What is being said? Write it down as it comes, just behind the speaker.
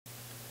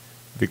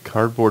The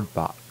cardboard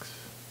box.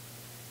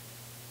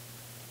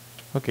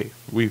 Okay,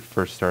 we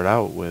first start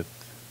out with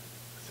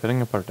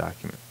setting up our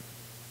document.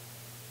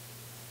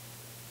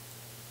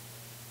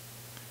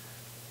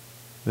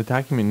 The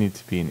document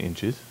needs to be in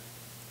inches,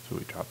 so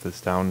we drop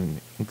this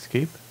down in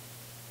Inkscape,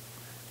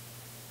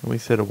 and we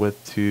set a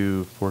width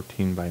to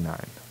 14 by 9.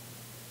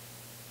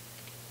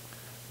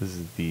 This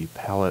is the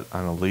palette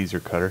on a laser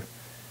cutter,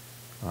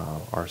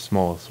 our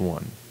smallest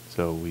one.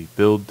 So we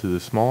build to the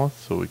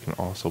smallest so we can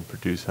also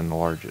produce on the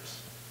largest.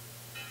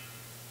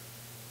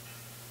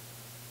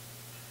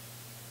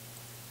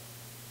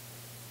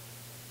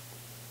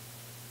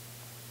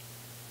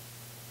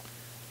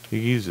 You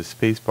can use the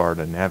space bar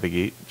to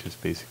navigate,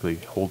 just basically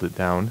hold it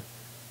down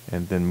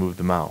and then move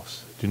the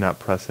mouse. Do not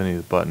press any of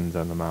the buttons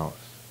on the mouse.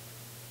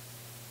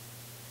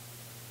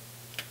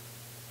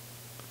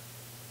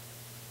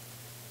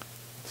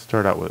 Let's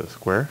start out with a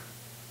square.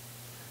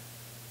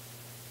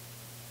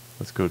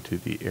 Let's go to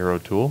the arrow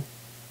tool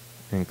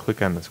and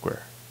click on the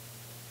square.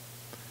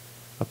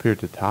 Up here at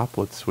the top,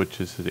 let's switch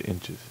this to the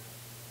inches.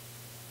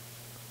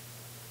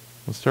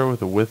 We'll start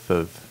with a width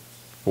of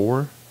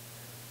 4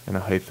 and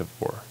a height of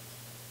 4.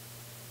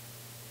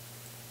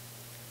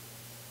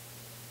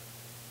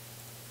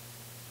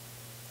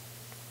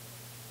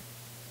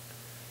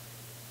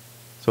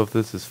 So if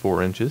this is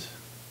 4 inches,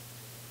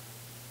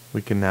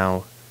 we can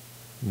now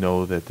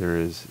know that there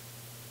is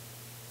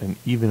an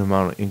even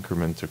amount of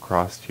increments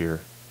across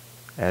here,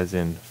 as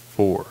in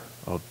 4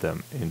 of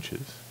them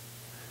inches.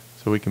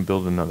 So we can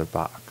build another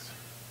box.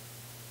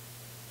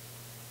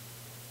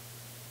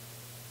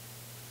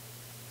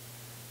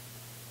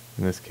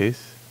 In this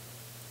case,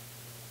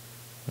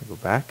 I go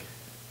back,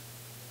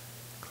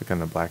 click on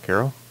the black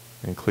arrow,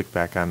 and click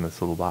back on this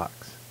little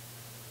box.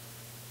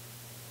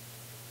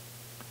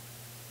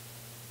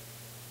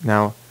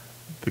 Now,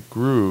 the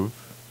groove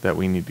that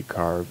we need to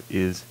carve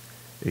is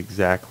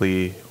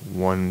exactly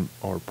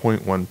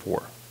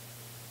 0.14.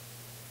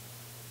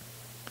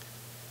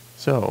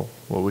 So,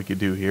 what we could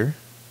do here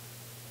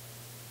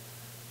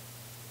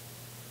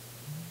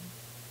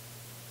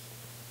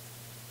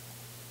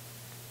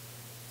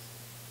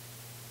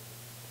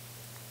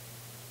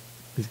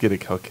is get a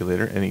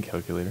calculator, any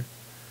calculator.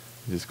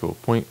 You just go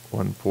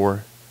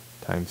 0.14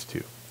 times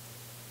 2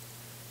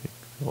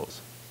 equals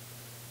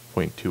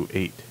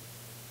 0.28.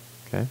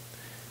 Okay,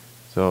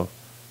 so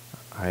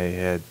I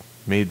had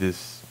made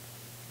this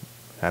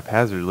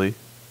haphazardly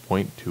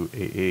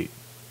 0.288.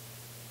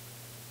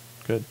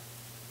 Good.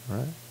 All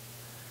right.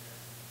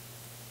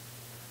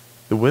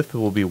 The width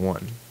will be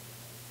 1.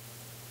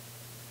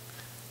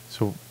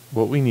 So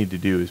what we need to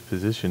do is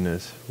position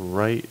this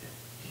right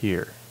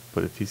here.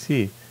 But if you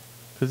see,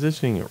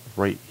 positioning it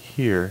right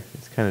here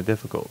is kind of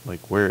difficult.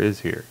 Like, where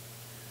is here?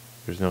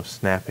 There's no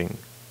snapping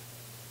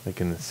like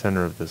in the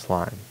center of this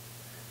line.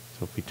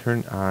 So if we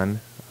turn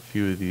on a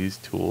few of these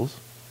tools,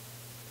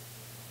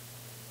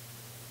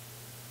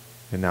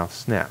 it now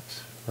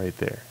snaps right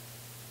there.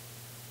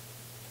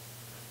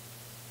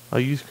 I'll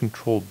use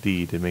Control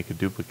D to make a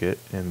duplicate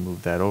and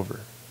move that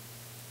over.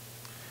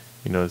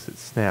 You notice it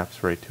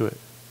snaps right to it.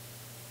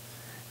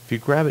 If you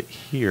grab it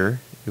here,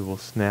 it will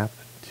snap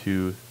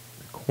to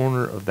the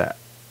corner of that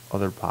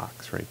other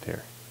box right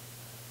there.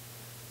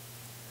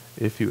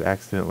 If you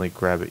accidentally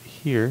grab it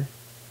here,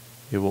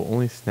 it will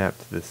only snap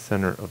to the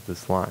center of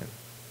this line.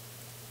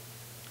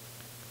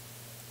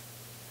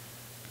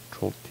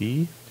 Control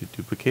D to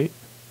duplicate,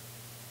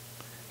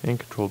 and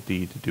Control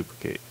D to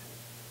duplicate.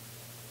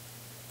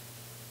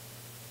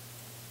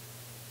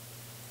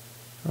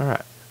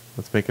 Alright,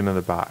 let's make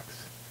another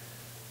box.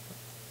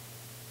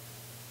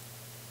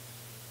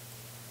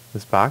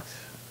 This box,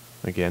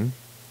 again,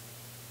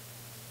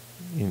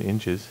 in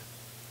inches,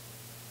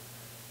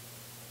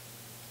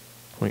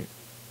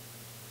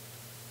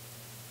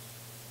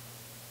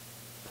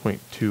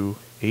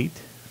 0.28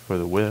 for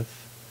the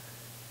width,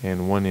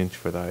 and 1 inch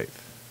for the height.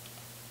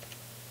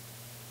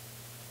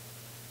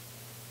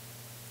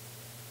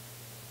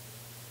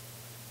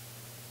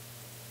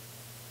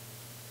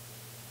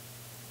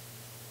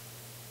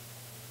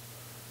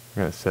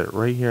 We're going to set it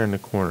right here in the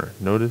corner.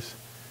 Notice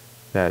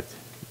that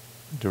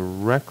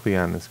directly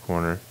on this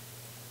corner,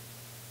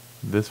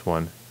 this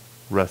one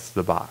rests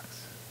the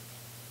box.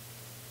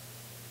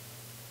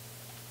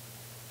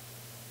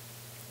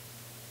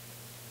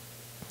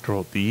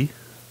 Control D,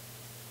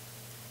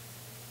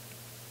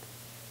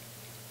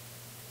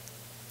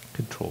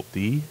 Control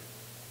D,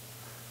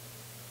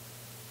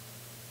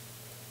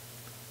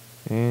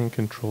 and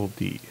Control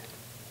D.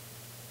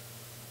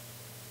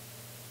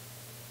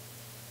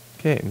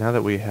 Okay, now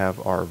that we have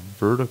our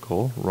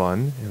vertical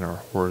run and our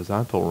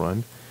horizontal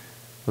run,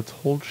 let's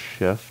hold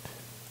Shift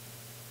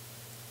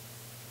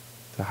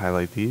to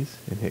highlight these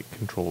and hit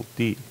Control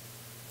D.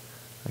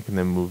 I can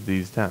then move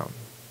these down.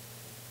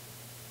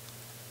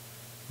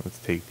 Let's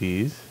take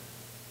these,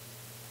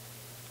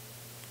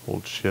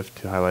 hold Shift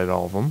to highlight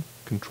all of them,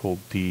 Control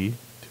D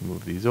to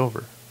move these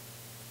over.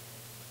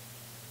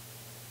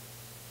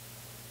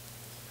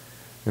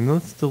 And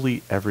let's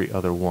delete every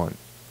other one,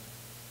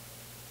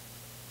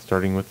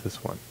 starting with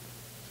this one.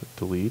 So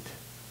delete,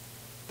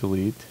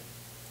 delete,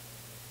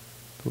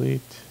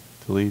 delete,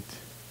 delete,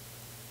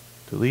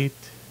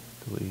 delete,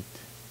 delete,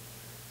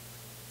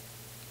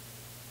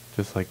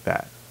 just like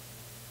that.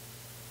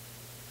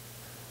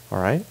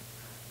 Alright,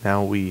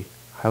 now we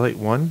highlight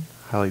one,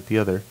 highlight the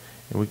other,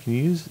 and we can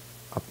use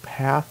a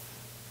path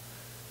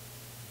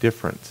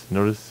difference.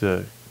 Notice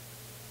the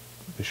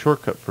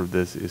shortcut for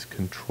this is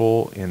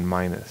Control and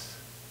minus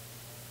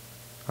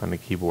on the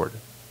keyboard,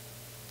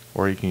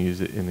 or you can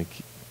use it in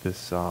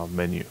this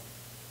menu.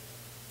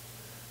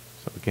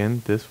 So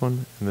again, this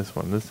one and this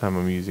one. This time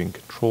I'm using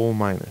Control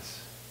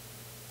minus.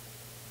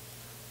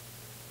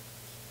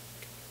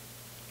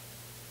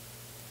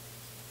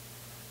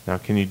 Now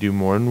can you do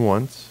more than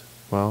once?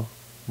 Well,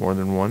 more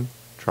than one.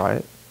 Try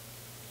it.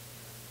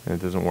 And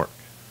it doesn't work.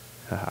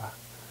 Haha.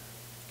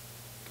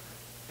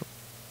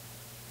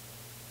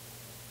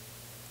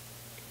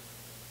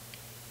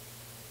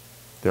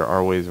 There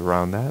are ways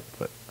around that,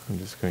 but I'm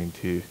just going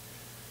to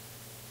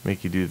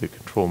make you do the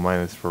Control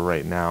minus for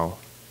right now.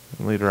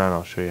 And later on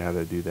I'll show you how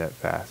to do that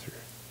faster.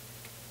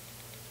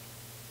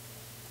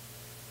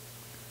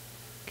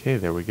 Okay,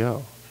 there we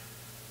go.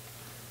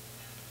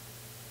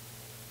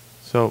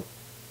 So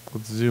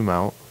let's zoom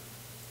out.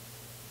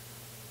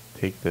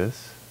 Take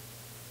this,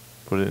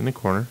 put it in the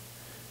corner,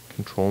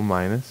 Control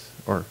minus,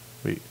 or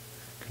wait,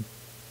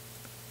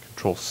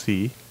 Control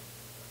C,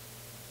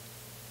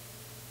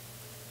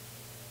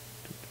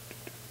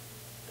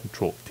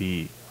 Control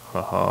D,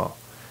 haha,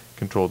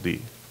 Control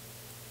D.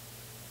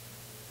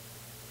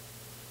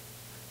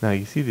 Now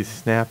you see these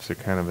snaps are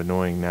kind of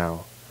annoying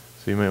now,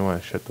 so you might want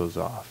to shut those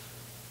off.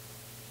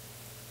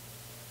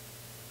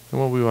 And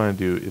what we want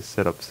to do is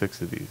set up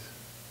 6 of these.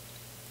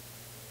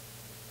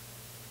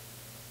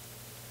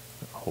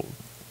 Hold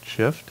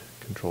Shift,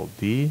 Control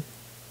D.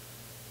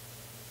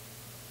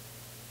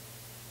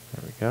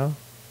 There we go.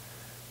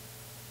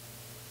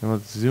 And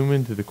let's zoom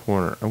into the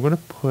corner. I'm going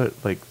to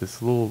put like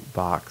this little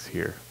box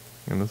here,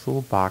 and this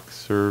little box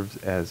serves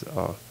as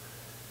a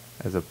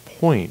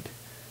point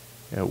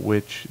at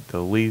which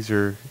the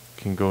laser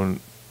can go and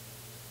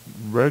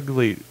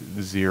regulate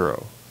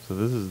 0. So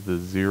this is the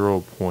 0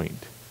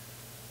 point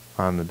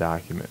on the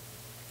document.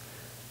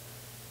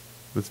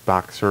 This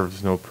box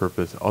serves no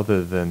purpose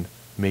other than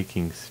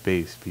making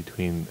space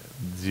between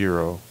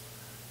 0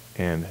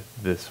 and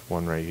this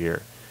one right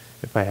here.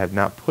 If I had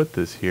not put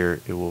this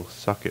here, it will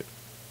suck it,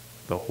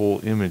 the whole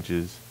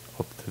images,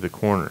 up to the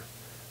corner.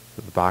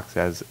 So the box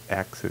has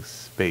access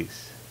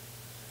space.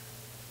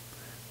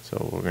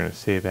 So we're going to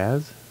save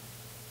as,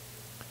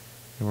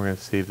 and we're going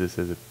to save this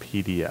as a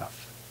PDF.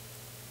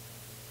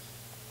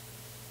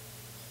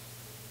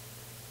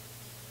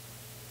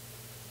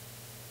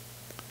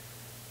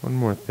 One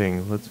more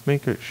thing, let's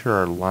make sure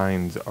our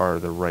lines are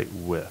the right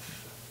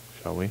width,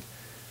 shall we?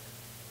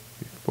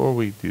 Before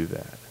we do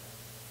that,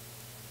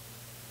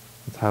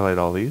 let's highlight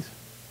all these,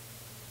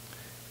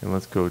 and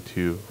let's go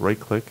to right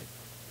click,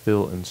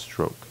 fill and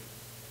stroke.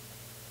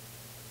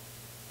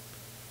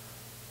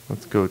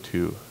 Let's go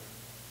to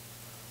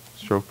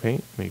stroke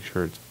paint, make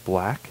sure it's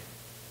black.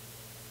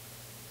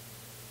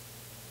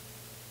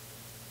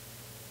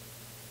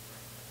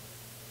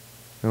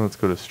 And let's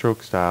go to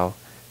stroke style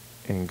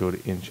and go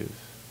to inches.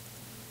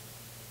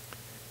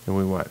 And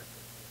we want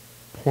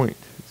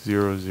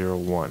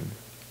 0.001.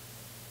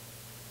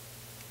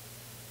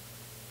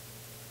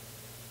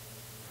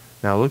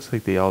 Now it looks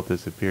like they all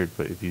disappeared,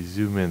 but if you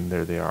zoom in,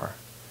 there they are.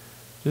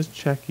 Just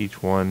check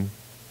each one,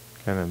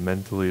 kind of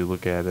mentally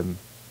look at them,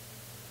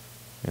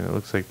 and it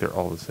looks like they're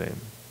all the same.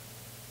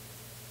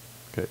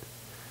 Good.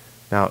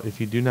 Now if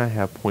you do not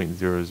have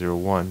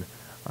 0.001,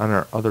 on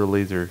our other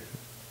laser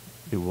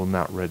it will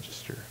not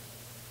register.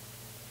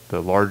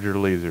 The larger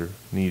laser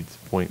needs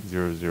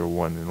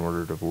 0.001 in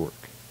order to work.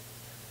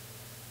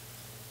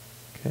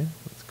 Okay,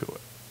 let's go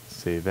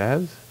save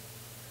as.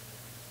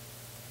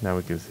 Now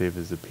we can save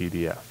as a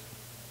PDF.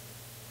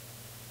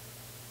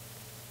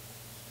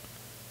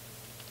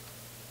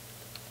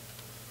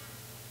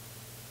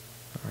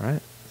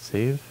 Alright,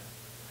 save.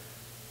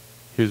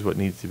 Here's what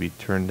needs to be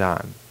turned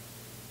on.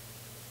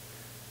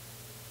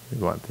 We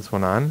want this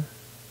one on,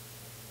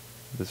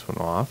 this one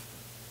off,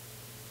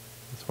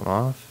 this one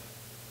off,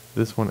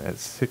 this one at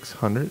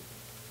 600.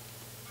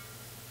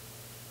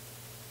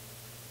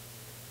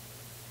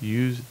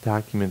 Use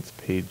documents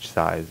page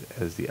size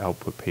as the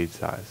output page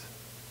size.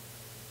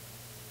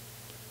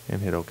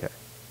 And hit OK.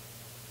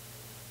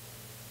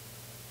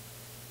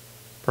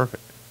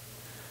 Perfect.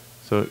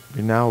 So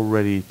you're now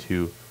ready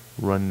to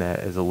run that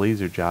as a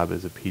laser job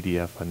as a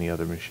PDF on the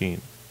other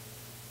machine.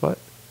 But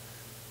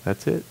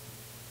that's it.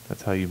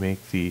 That's how you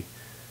make the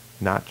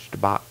notched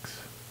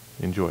box.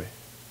 Enjoy.